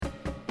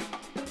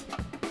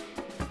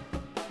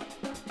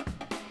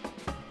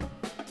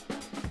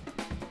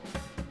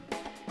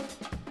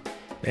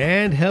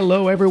And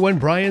hello, everyone.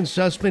 Brian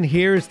Sussman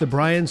here. It's the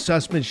Brian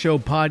Sussman Show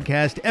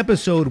podcast,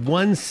 episode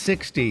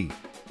 160.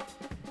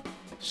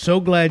 So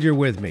glad you're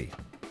with me.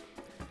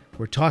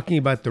 We're talking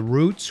about the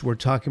roots. We're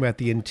talking about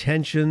the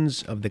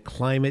intentions of the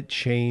climate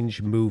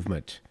change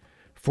movement,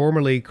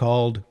 formerly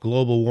called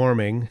global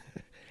warming,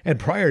 and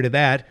prior to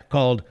that,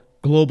 called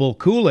global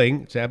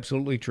cooling. It's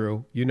absolutely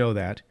true. You know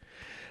that.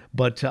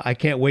 But I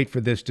can't wait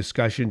for this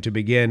discussion to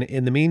begin.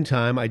 In the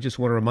meantime, I just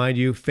want to remind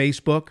you,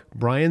 Facebook,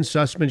 Brian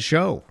Sussman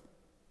Show.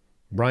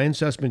 Brian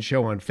Sussman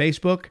Show on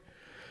Facebook.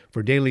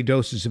 For daily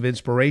doses of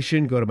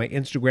inspiration, go to my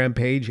Instagram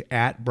page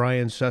at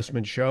Brian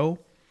Sussman Show.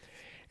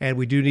 And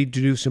we do need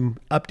to do some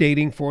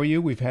updating for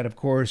you. We've had, of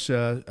course,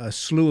 a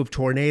slew of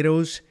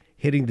tornadoes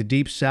hitting the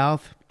deep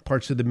south,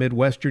 parts of the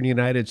Midwestern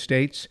United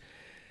States.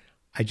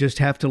 I just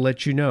have to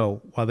let you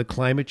know, while the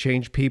climate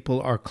change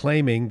people are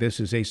claiming this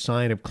is a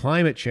sign of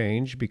climate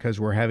change because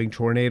we're having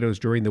tornadoes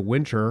during the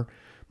winter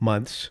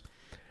months,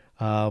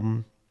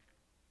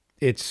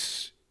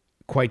 it's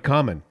quite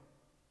common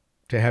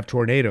to have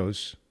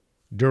tornadoes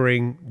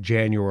during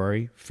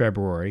January,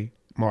 February,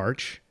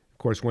 March. Of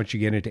course, once you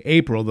get into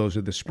April, those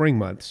are the spring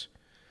months.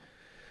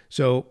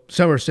 So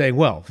some are saying,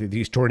 well,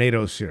 these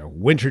tornadoes,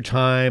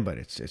 wintertime, but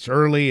it's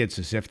early. It's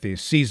as if the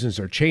seasons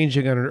are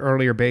changing on an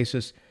earlier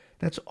basis.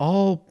 That's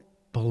all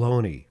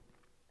baloney.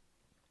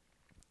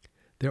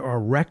 There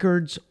are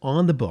records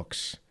on the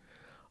books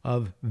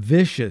of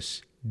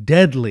vicious,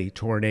 deadly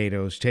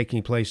tornadoes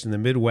taking place in the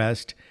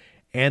Midwest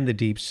and the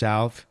Deep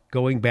South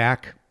going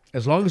back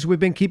as long as we've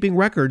been keeping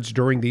records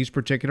during these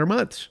particular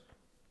months.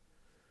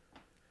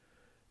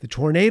 The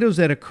tornadoes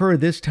that occur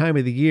this time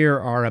of the year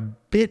are a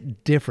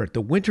bit different.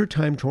 The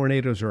wintertime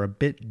tornadoes are a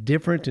bit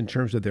different in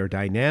terms of their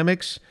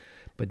dynamics,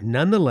 but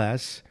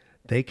nonetheless,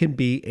 they can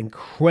be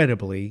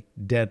incredibly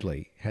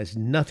deadly. It has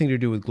nothing to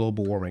do with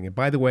global warming. And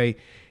by the way,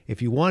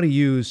 if you want to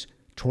use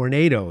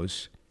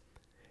tornadoes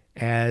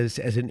as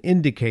an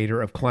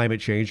indicator of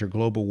climate change or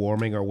global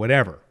warming or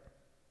whatever,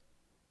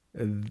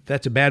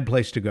 that's a bad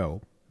place to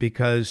go,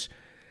 because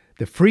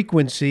the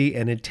frequency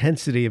and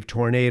intensity of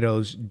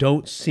tornadoes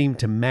don't seem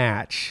to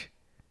match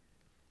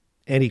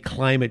any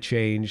climate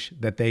change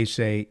that they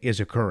say is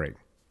occurring.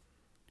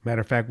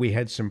 Matter of fact, we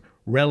had some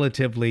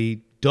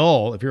relatively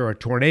dull, if you're a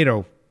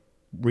tornado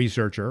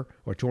researcher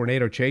or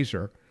tornado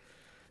chaser,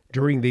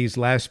 during these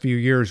last few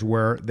years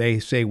where they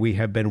say we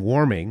have been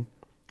warming,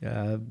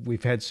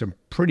 we've had some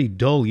pretty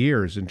dull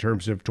years in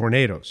terms of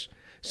tornadoes.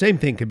 Same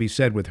thing can be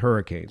said with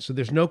hurricanes. So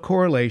there's no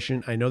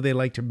correlation. I know they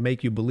like to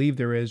make you believe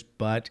there is,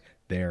 but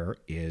there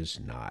is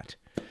not.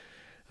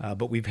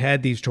 But we've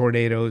had these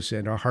tornadoes,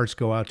 and our hearts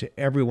go out to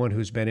everyone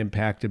who's been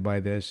impacted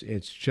by this.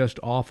 It's just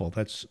awful.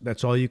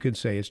 That's all you can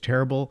say. It's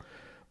terrible,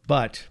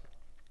 but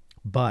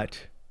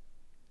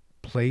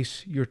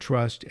place your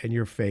trust and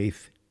your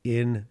faith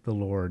in the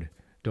Lord.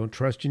 Don't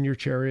trust in your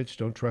chariots.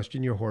 Don't trust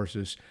in your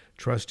horses.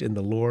 Trust in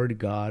the Lord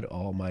God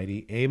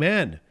Almighty.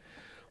 Amen.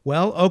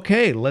 Well,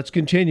 okay, let's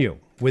continue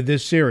with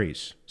this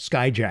series,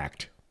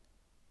 Skyjacked.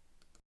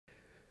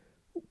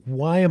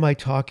 Why am I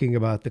talking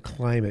about the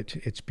climate?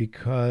 It's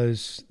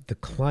because the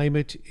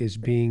climate is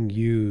being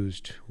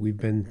used. We've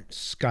been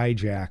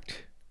skyjacked.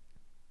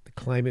 The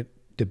climate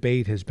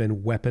debate has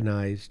been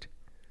weaponized.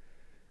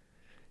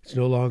 It's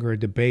no longer a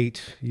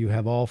debate. You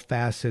have all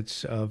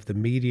facets of the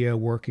media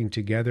working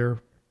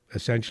together,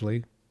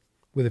 essentially,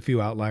 with a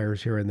few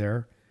outliers here and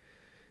there.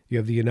 You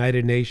have the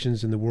United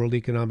Nations and the World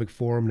Economic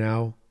Forum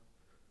now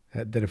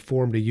that have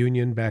formed a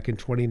union back in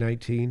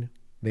 2019.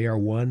 They are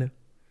one.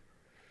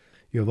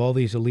 You have all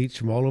these elites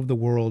from all over the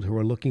world who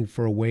are looking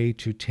for a way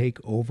to take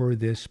over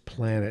this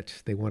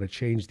planet. They want to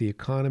change the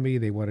economy.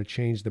 They want to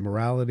change the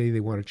morality.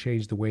 They want to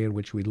change the way in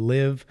which we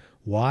live.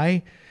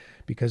 Why?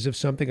 Because of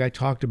something I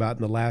talked about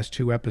in the last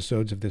two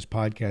episodes of this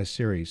podcast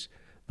series,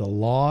 the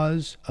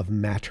laws of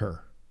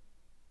matter,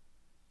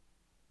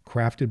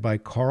 crafted by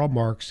Karl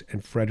Marx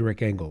and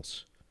Frederick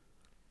Engels.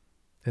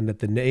 And at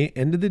the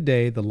end of the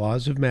day, the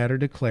laws of matter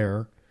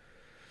declare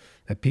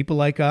that people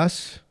like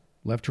us,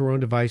 left to our own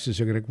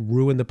devices, are going to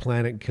ruin the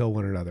planet and kill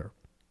one another.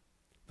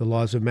 The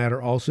laws of matter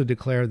also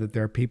declare that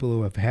there are people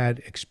who have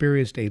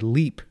experienced a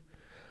leap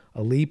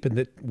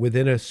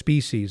within a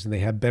species, and they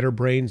have better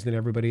brains than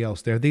everybody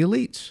else. They're the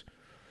elites,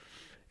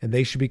 and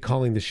they should be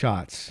calling the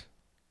shots.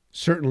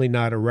 Certainly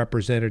not a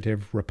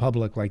representative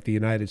republic like the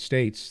United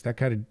States. That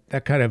kind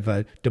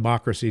of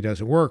democracy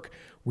doesn't work.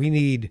 We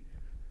need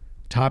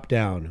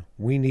top-down.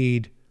 We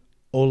need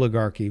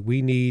oligarchy.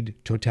 We need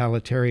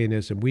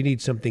totalitarianism. We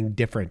need something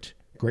different.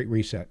 Great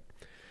Reset.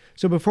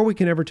 So before we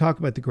can ever talk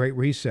about the Great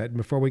Reset, and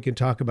before we can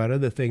talk about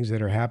other things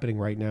that are happening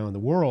right now in the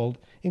world,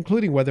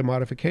 including weather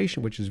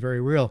modification, which is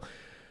very real,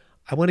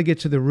 I want to get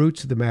to the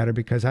roots of the matter,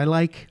 because I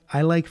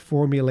like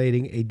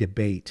formulating a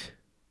debate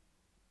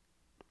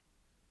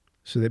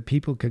so that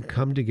people can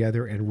come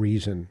together and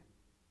reason.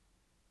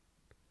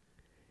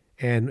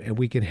 And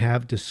we can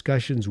have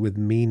discussions with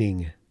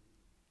meaning.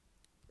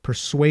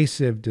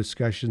 Persuasive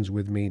discussions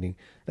with meaning.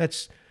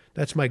 That's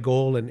my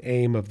goal and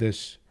aim of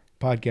this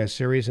podcast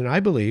series. And I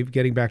believe,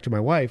 getting back to my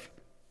wife,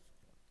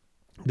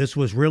 This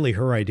was really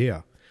her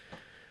idea.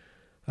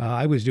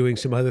 I was doing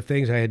some other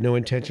things. I had no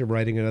intention of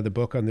writing another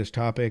book on this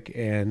topic,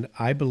 and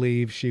I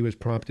believe she was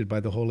prompted by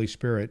the Holy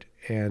Spirit,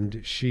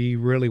 and she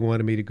really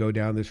wanted me to go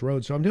down this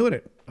road. So I'm doing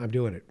it. I'm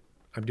doing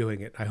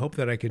it. I hope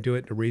that I can do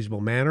it in a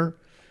reasonable manner.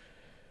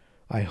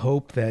 I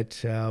hope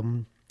that,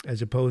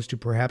 as opposed to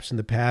perhaps in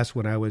the past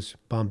when I was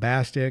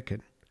bombastic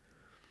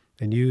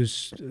and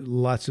used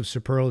lots of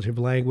superlative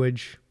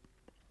language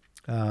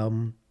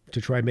to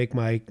try and make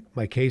my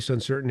case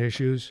on certain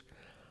issues,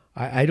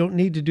 I don't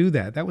need to do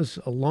that. That was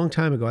a long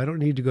time ago. I don't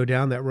need to go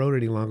down that road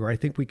any longer. I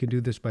think we can do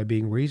this by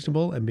being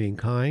reasonable and being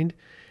kind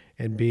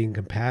and being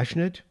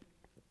compassionate.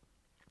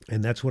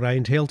 And that's what I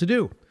entail to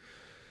do.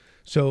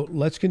 So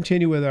let's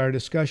continue with our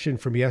discussion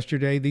from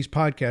yesterday. These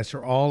podcasts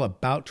are all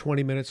about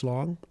 20 minutes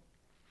long.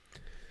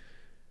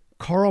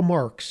 Karl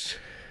Marx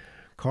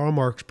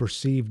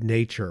perceived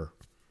nature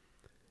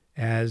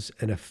as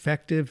an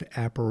effective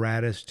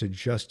apparatus to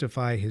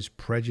justify his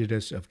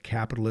prejudice of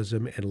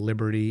capitalism and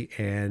liberty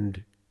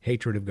and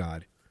hatred of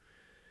God.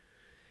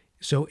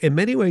 So in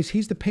many ways,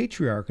 he's the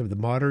patriarch of the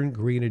modern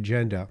green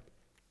agenda.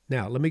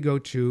 Now, let me go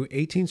to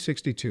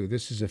 1862.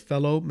 This is a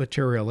fellow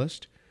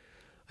materialist,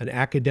 an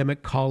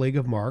academic colleague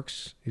of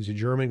Marx. He's a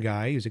German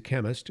guy. He's a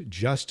chemist,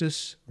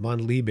 Justus von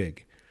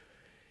Liebig.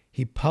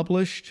 He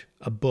published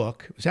a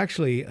book. It was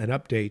actually an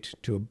update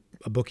to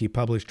a book he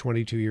published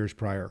 22 years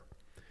prior.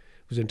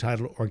 It was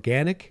entitled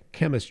Organic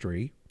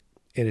Chemistry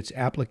and its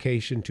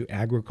Application to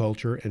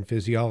Agriculture and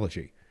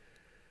Physiology.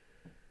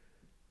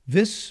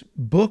 This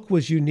book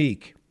was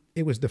unique.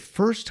 It was the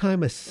first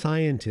time a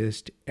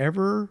scientist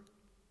ever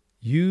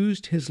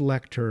used his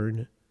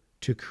lectern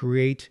to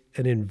create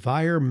an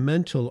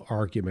environmental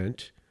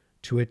argument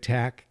to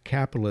attack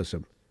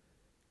capitalism.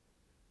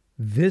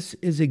 This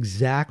is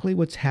exactly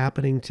what's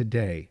happening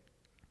today.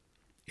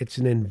 It's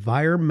an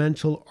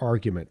environmental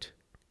argument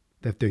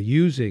that they're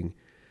using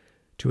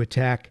to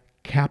attack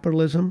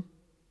capitalism,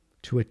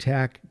 to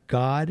attack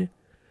God,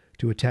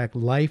 to attack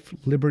life,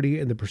 liberty,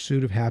 and the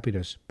pursuit of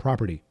happiness,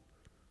 property.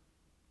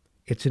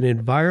 It's an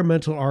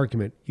environmental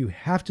argument. You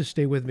have to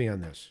stay with me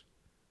on this.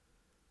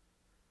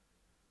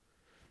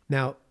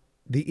 Now,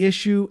 the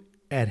issue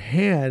at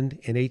hand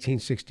in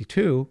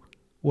 1862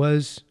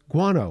 was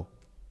guano,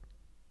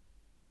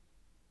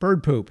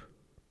 bird poop.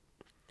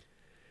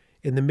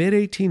 In the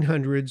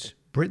mid-1800s,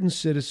 Britain's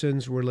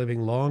citizens were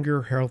living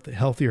longer,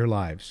 healthier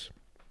lives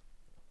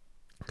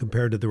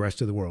compared to the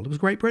rest of the world. It was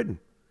Great Britain.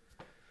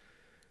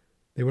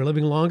 They were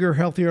living longer,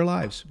 healthier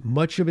lives.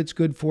 Much of its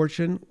good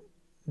fortune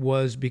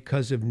was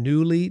because of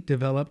newly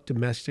developed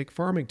domestic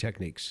farming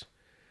techniques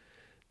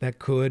that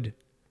could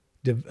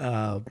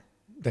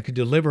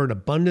deliver an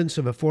abundance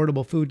of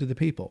affordable food to the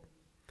people.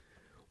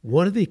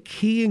 One of the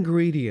key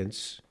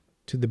ingredients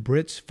to the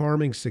Brits'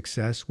 farming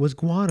success was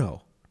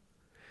guano.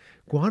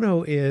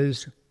 Guano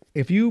is,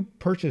 if you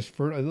purchase,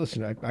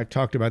 listen, I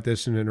talked about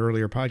this in an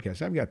earlier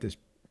podcast. I've got this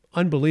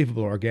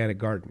unbelievable organic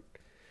garden.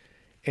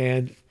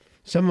 And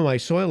some of my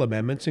soil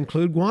amendments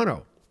include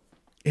guano.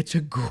 It's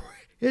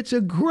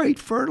a great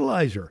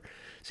fertilizer.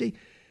 See,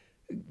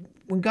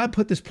 when God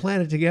put this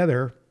planet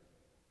together,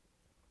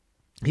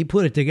 he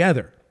put it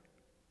together.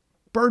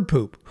 Bird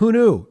poop, who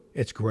knew?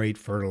 It's great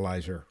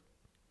fertilizer.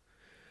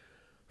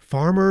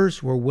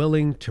 Farmers were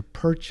willing to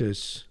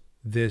purchase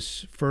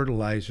this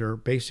fertilizer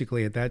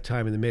basically at that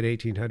time in the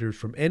mid-1800s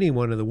from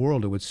anyone in the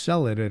world who would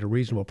sell it at a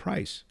reasonable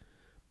price.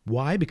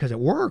 Why? Because it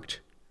worked.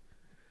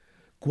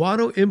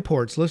 Guano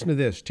imports, listen to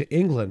this, to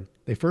England,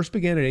 they first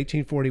began in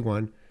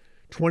 1841.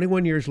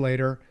 21 years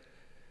later,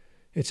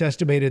 it's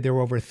estimated there were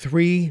over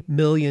 3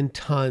 million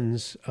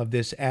tons of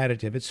this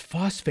additive. It's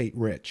phosphate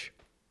rich.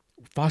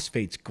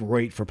 Phosphate's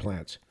great for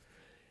plants.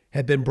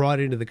 Had been brought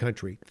into the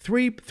country.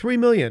 3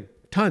 million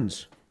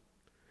tons.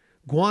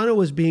 Guano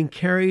was being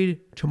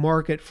carried to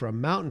market from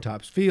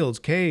mountaintops, fields,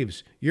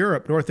 caves,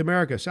 Europe, North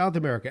America, South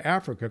America,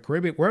 Africa,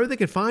 Caribbean, wherever they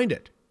could find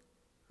it.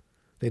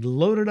 They'd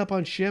load it up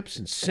on ships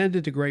and send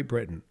it to Great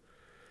Britain.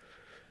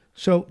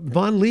 So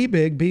von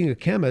Liebig, being a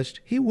chemist,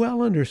 he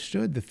well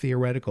understood the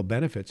theoretical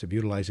benefits of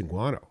utilizing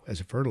guano as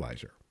a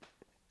fertilizer.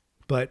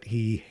 But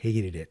he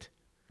hated it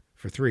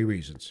for 3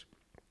 reasons.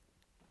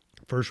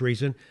 First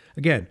reason,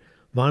 again,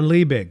 von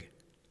Liebig,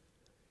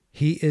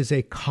 he is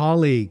a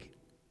colleague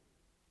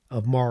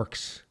of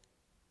Marx,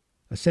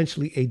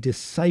 essentially a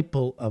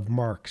disciple of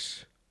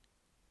Marx.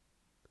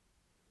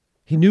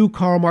 He knew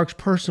Karl Marx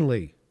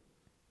personally.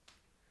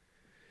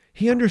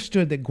 He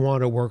understood that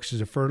guano works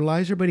as a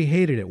fertilizer, but he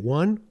hated it.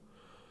 1,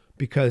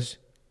 because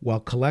while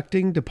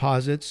collecting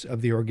deposits of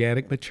the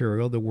organic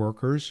material, the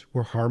workers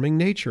were harming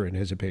nature, in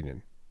his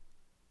opinion.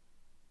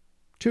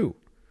 2,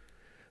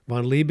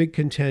 von Liebig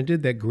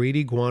contended that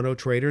greedy guano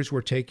traders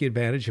were taking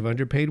advantage of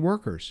underpaid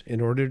workers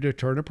in order to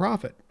turn a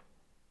profit.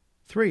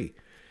 3,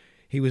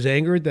 he was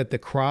angered that the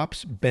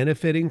crops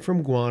benefiting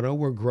from guano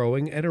were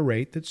growing at a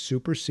rate that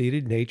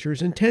superseded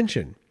nature's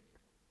intention.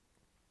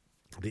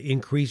 The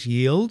increased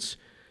yields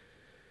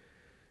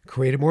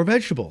created more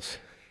vegetables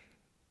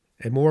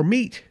and more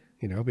meat,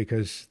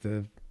 because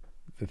the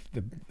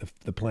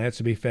plants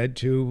to be fed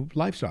to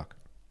livestock.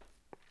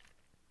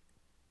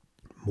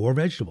 more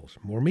vegetables,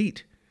 more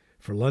meat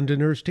for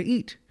Londoners to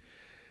eat,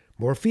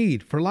 more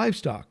feed for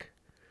livestock.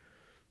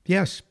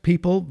 Yes,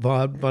 people,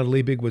 von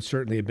Liebig would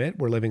certainly admit,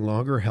 were living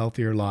longer,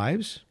 healthier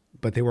lives,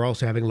 but they were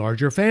also having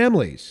larger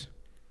families,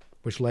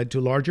 which led to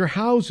larger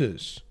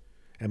houses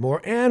and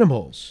more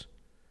animals.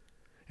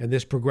 And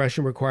this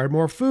progression required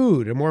more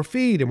food and more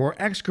feed and more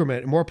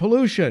excrement and more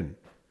pollution.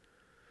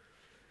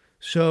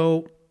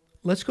 So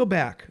let's go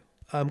back.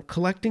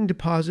 Collecting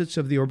deposits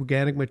of the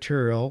organic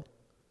material.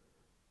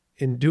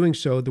 In doing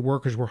so, the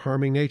workers were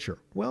harming nature.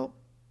 Well,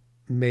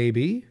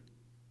 maybe.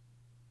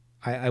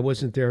 I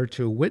wasn't there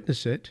to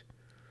witness it,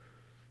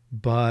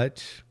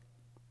 but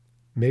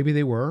maybe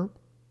they were,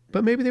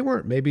 but maybe they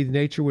weren't. Maybe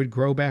nature would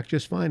grow back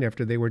just fine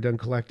after they were done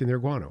collecting their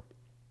guano.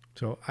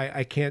 So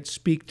I can't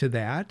speak to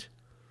that,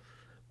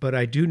 but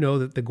I do know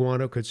that the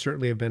guano could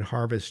certainly have been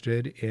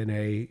harvested in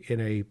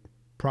a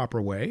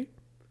proper way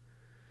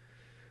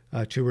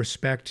to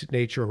respect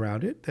nature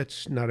around it.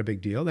 That's not a big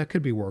deal. That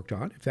could be worked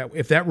on.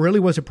 If that really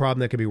was a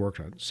problem, that could be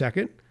worked on.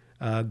 Second,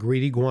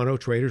 greedy guano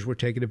traders were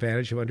taking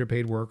advantage of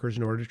underpaid workers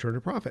in order to turn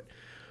a profit.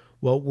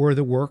 Well, were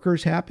the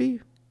workers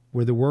happy?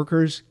 Were the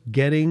workers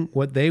getting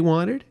what they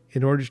wanted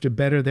in order to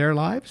better their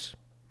lives?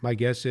 My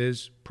guess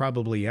is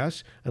probably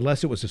yes,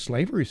 unless it was a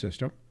slavery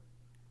system,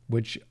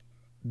 which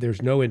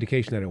there's no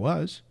indication that it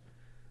was.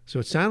 So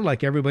it sounded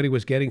like everybody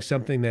was getting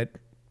something that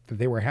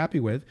they were happy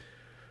with.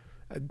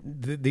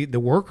 The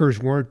workers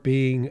weren't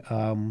being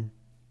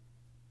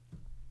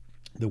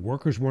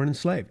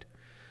enslaved.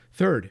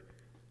 Third,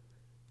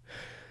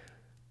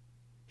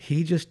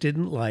 he just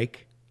didn't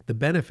like the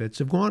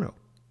benefits of guano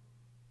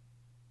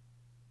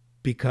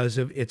because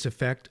of its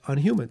effect on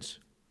humans.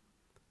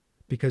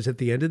 Because at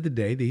the end of the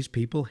day, these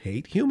people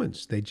hate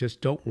humans. They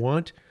just don't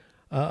want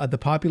the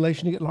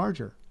population to get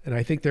larger. And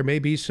I think there may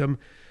be some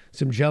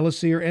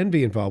jealousy or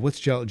envy involved. What's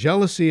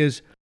jealousy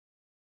is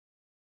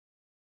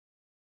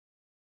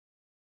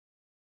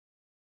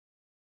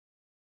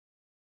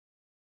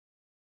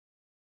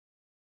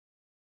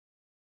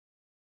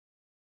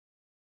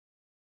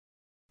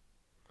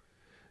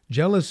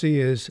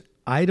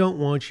I don't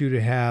want you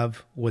to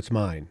have what's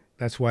mine.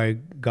 That's why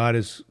God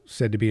is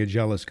said to be a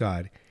jealous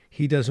God.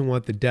 He doesn't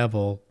want the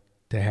devil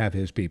to have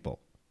his people.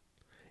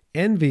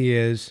 Envy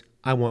is,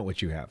 I want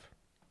what you have.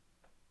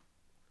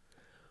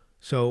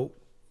 So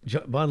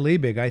von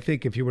Liebig, I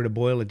think if you were to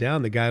boil it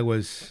down, the guy it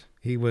was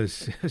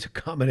a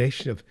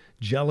combination of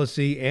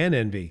jealousy and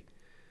envy.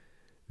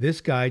 This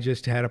guy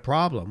just had a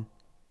problem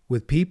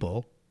with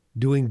people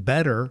doing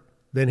better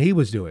than he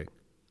was doing.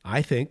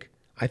 I think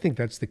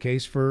that's the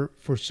case for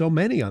so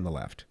many on the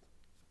left.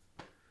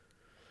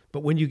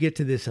 But when you get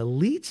to this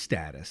elite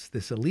status,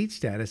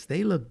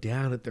 they look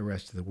down at the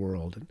rest of the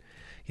world and,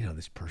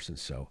 this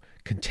person's so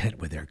content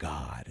with their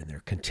God and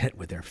they're content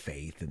with their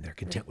faith and they're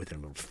content with their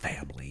little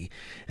family.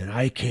 And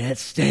I can't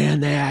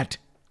stand that.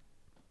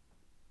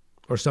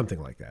 Or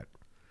something like that.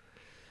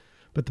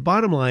 But the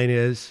bottom line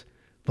is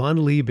von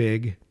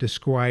Liebig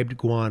described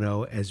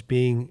guano as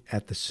being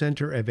at the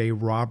center of a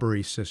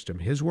robbery system.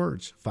 His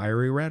words,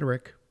 fiery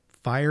rhetoric.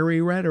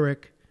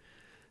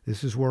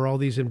 This is where all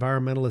these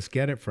environmentalists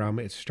get it from.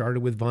 It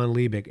started with von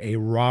Liebig, a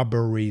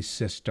robbery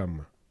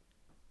system.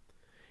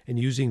 And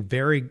using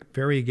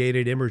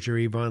variegated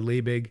imagery, von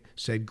Liebig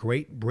said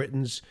Great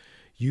Britain's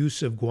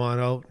use of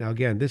guano. Now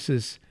again, this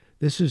is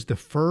the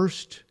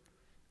first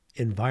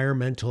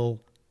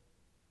environmental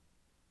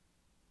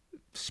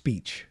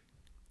speech.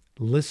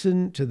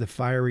 Listen to the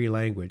fiery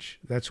language.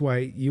 That's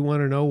why you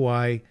want to know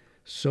why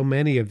so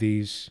many of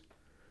these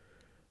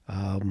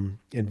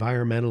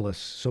environmentalists,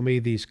 so many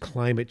of these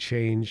climate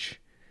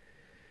change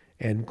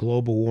and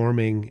global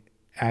warming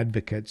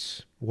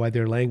advocates, why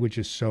their language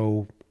is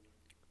so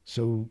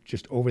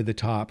just over the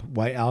top,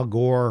 why Al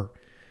Gore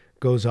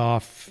goes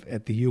off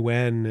at the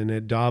UN and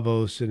at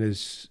Davos and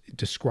is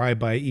described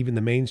by even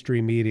the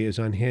mainstream media as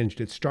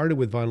unhinged. It started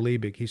with von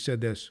Liebig. He said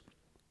this: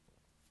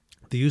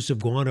 the use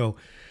of guano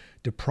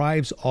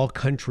deprives all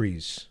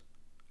countries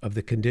of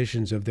the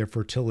conditions of their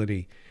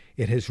fertility.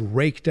 It has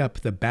raked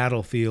up the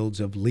battlefields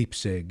of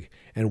Leipzig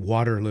and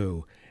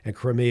Waterloo and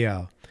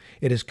Crimea.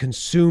 It has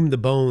consumed the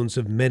bones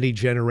of many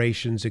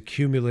generations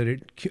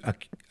accumulated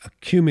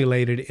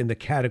in the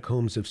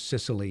catacombs of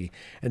Sicily,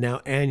 and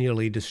now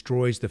annually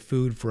destroys the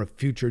food for a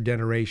future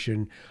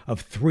generation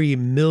of 3.5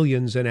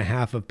 million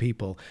of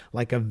people.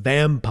 Like a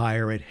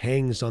vampire, it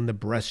hangs on the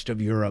breast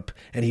of Europe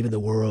and even the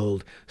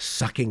world,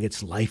 sucking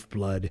its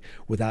lifeblood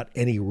without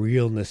any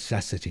real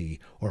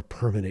necessity or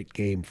permanent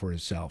gain for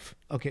itself.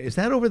 Okay, is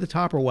that over the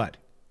top or what?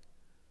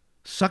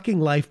 Sucking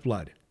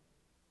lifeblood.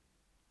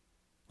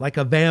 Like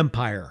a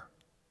vampire.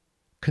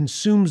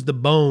 Consumes the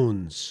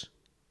bones,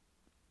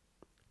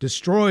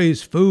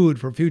 destroys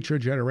food for future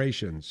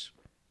generations.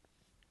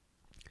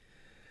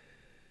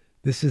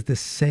 This is the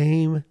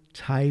same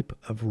type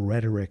of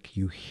rhetoric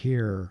you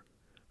hear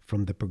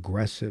from the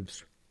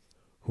progressives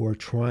who are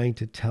trying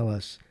to tell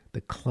us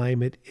the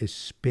climate is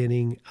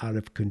spinning out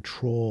of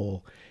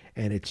control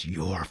and it's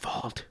your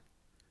fault.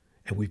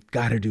 And we've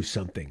got to do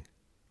something.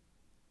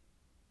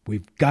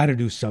 We've got to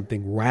do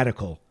something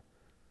radical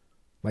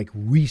like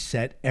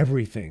reset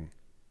everything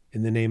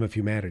in the name of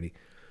humanity.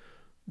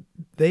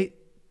 The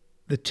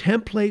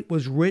template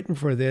was written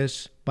for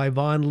this by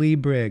von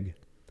Liebig,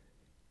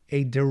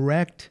 a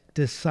direct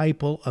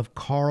disciple of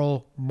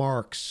Karl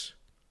Marx.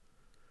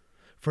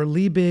 For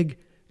Liebig,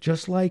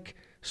 just like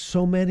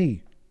so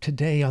many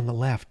today on the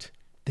left,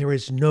 there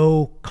is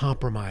no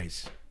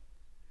compromise.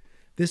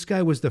 This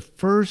guy was the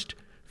first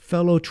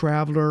fellow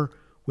traveler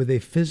with a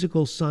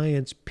physical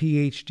science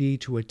PhD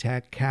to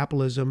attack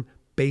capitalism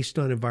based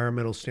on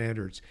environmental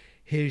standards.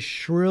 His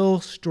shrill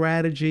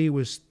strategy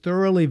was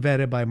thoroughly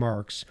vetted by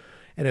Marx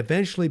and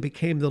eventually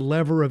became the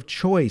lever of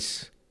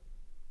choice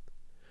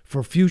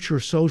for future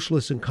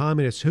socialists and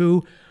communists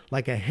who,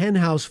 like a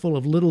henhouse full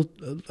of little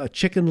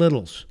chicken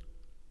littles,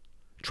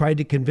 tried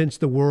to convince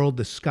the world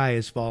the sky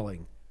is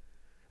falling.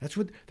 That's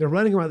what they're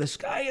running around. The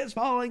sky is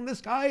falling, the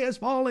sky is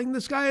falling,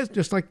 the sky is...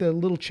 Just like the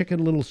little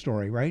chicken little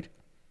story, right?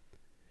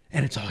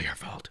 And it's all your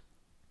fault.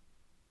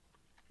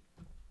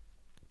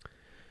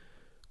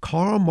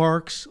 Karl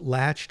Marx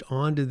latched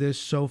onto this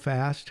so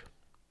fast.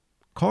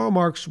 Karl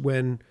Marx,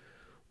 when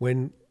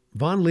von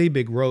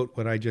Liebig wrote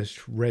what I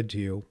just read to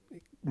you,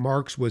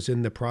 Marx was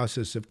in the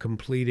process of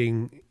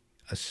completing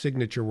a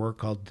signature work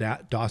called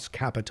Das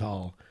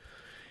Kapital.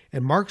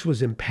 And Marx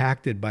was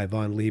impacted by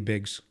von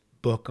Liebig's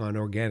book on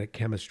organic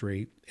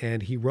chemistry,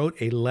 and he wrote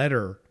a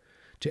letter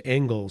to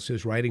Engels,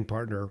 his writing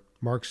partner,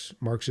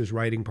 Marx's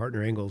writing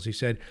partner Engels. He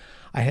said,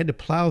 I had to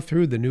plow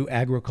through the new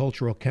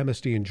agricultural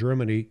chemistry in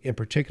Germany, in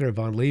particular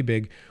von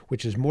Liebig,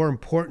 which is more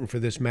important for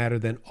this matter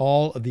than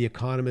all of the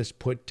economists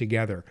put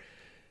together.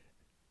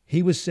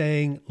 He was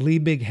saying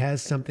Liebig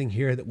has something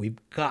here that we've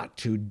got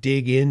to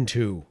dig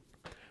into.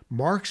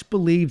 Marx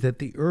believed that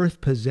the earth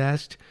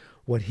possessed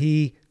what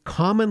he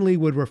commonly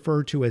would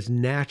refer to as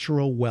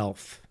natural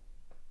wealth.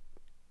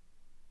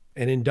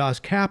 And in Das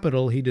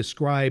Kapital, he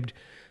described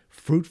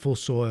fruitful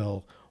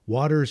soil,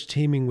 waters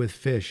teeming with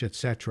fish,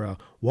 etc.,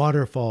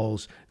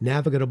 waterfalls,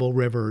 navigable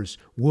rivers,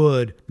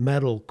 wood,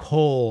 metal,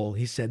 coal.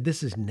 He said,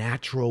 this is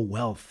natural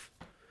wealth,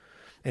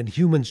 and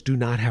humans do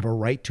not have a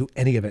right to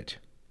any of it.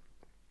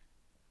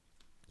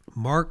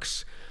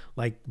 Marx,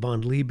 like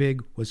von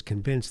Liebig, was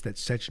convinced that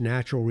such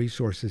natural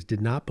resources did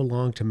not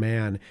belong to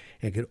man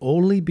and could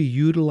only be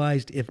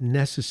utilized if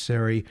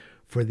necessary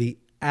for the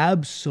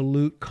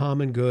absolute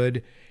common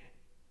good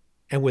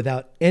and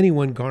without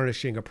anyone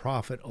garnishing a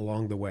profit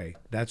along the way.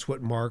 That's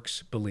what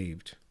Marx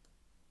believed.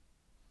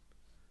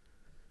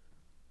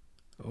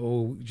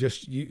 Oh,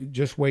 just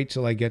wait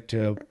till I get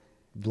to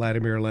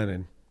Vladimir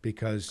Lenin,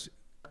 because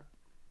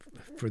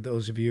for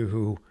those of you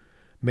who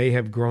may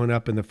have grown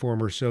up in the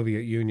former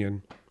Soviet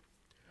Union,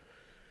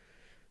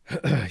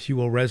 you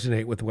will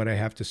resonate with what I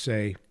have to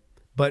say.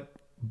 But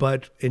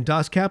in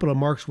Das Kapital,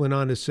 Marx went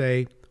on to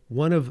say,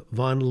 one of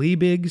von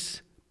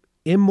Liebig's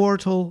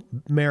immortal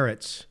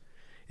merits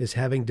is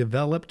having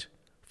developed,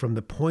 from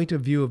the point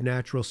of view of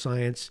natural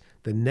science,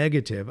 the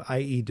negative,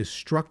 i.e.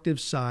 destructive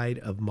side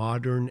of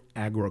modern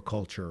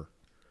agriculture.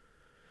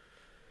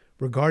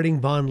 Regarding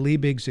von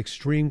Liebig's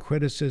extreme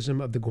criticism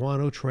of the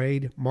guano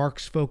trade,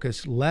 Marx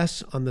focused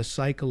less on the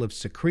cycle of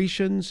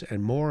secretions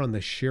and more on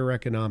the sheer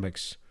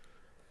economics.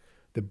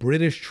 The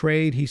British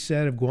trade, he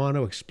said, of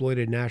guano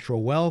exploited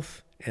natural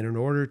wealth, and in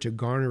order to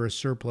garner a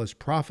surplus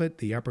profit,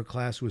 the upper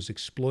class was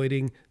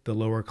exploiting the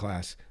lower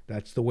class.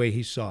 That's the way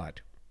he saw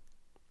it.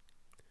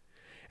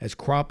 As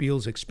crop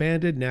yields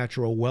expanded,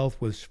 natural wealth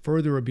was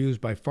further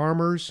abused by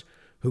farmers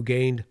who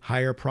gained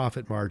higher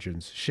profit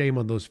margins. Shame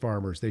on those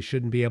farmers. They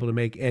shouldn't be able to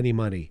make any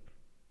money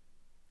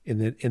in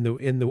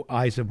the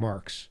eyes of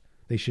Marx.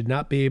 They should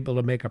not be able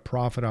to make a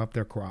profit off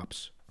their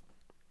crops,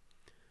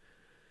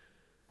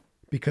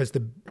 because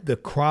the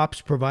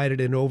crops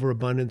provided an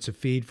overabundance of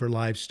feed for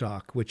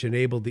livestock, which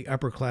enabled the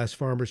upper class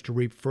farmers to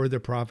reap further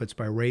profits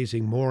by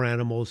raising more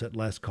animals at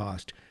less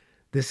cost.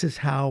 This is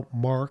how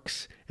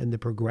Marx and the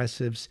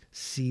progressives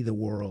see the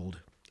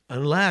world.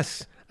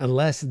 Unless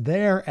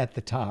they're at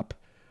the top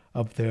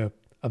of the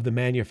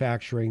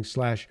manufacturing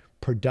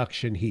 /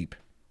 production heap,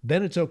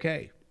 then it's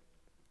okay.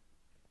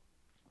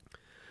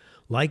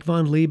 Like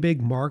von Liebig,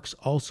 Marx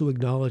also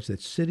acknowledged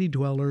that city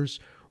dwellers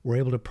were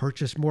able to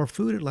purchase more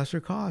food at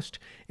lesser cost,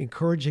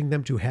 encouraging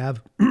them to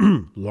have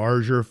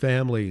larger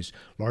families.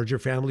 Larger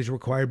families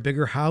required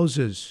bigger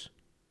houses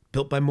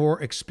built by more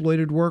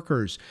exploited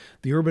workers.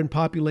 The urban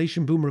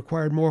population boom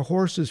required more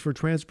horses for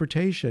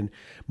transportation,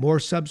 more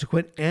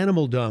subsequent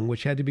animal dung,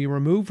 which had to be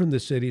removed from the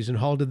cities and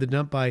hauled to the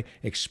dump by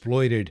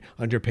exploited,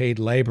 underpaid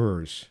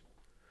laborers.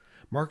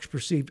 Marx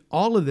perceived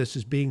all of this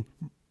as being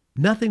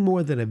nothing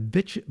more than a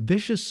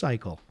vicious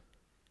cycle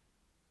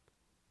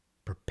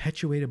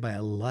perpetuated by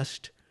a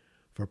lust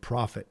for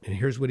profit. And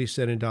here's what he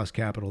said in Das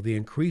Kapital: the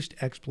increased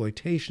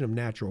exploitation of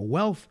natural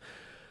wealth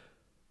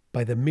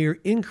by the mere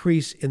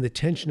increase in the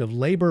tension of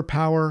labor,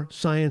 power,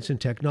 science,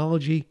 and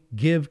technology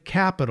give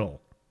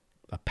capital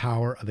a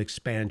power of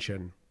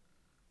expansion.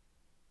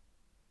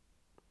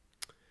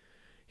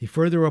 He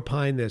further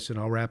opined this, and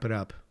I'll wrap it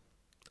up.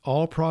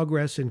 All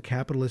progress in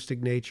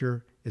capitalistic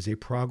nature is a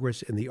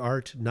progress in the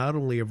art not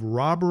only of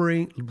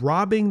robbing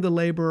the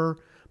laborer,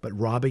 but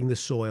robbing the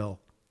soil.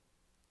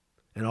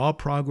 And all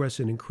progress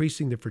in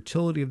increasing the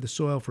fertility of the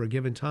soil for a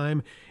given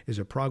time is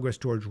a progress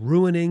towards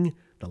ruining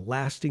the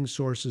lasting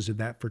sources of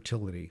that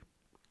fertility.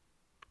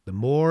 The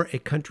more a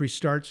country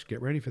starts,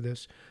 get ready for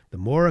this, the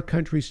more a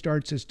country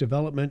starts its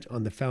development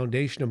on the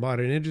foundation of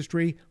modern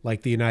industry,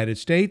 like the United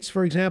States,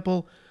 for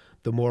example,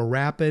 the more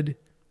rapid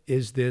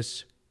is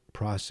this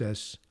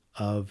process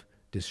of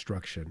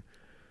destruction.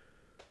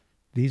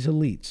 These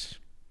elites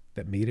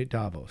that meet at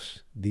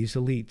Davos, these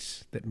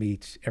elites that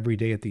meet every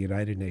day at the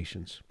United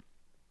Nations,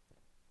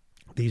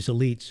 these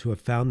elites who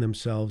have found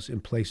themselves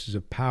in places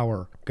of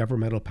power,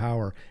 governmental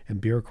power,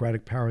 and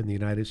bureaucratic power in the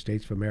United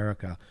States of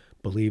America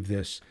believe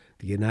this: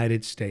 the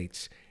United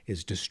States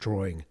is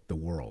destroying the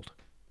world.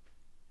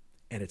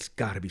 And it's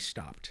got to be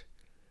stopped.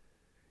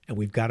 And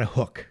we've got a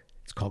hook.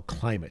 It's called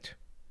climate.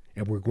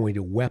 And we're going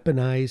to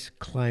weaponize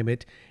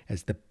climate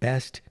as the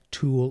best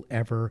tool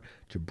ever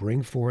to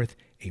bring forth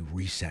a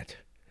reset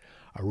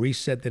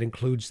that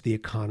includes the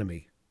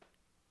economy,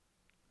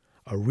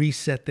 a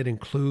reset that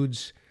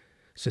includes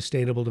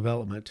sustainable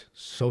development,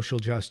 social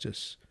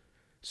justice,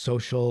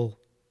 social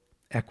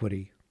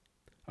equity,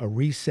 a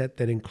reset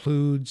that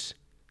includes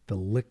the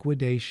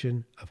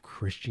liquidation of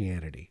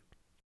Christianity.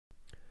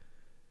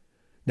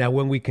 Now,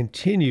 when we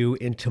continue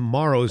in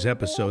tomorrow's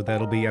episode,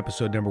 that'll be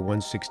episode number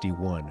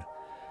 161,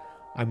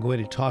 I'm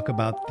going to talk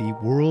about the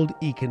World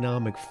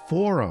Economic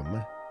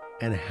Forum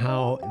and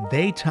how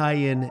they tie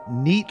in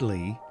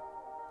neatly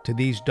to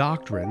these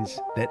doctrines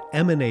that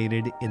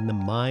emanated in the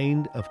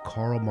mind of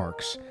Karl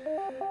Marx.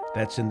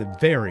 That's in the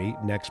very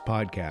next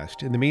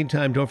podcast. In the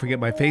meantime, don't forget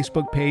my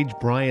Facebook page,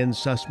 Brian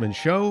Sussman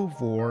Show,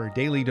 for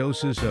daily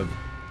doses of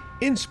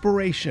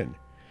inspiration.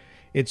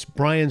 It's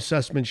Brian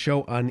Sussman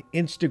Show on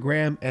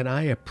Instagram, and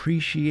I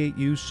appreciate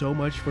you so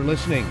much for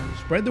listening.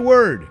 Spread the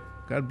word.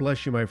 God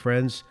bless you, my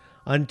friends.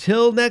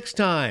 Until next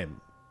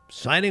time,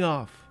 signing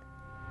off.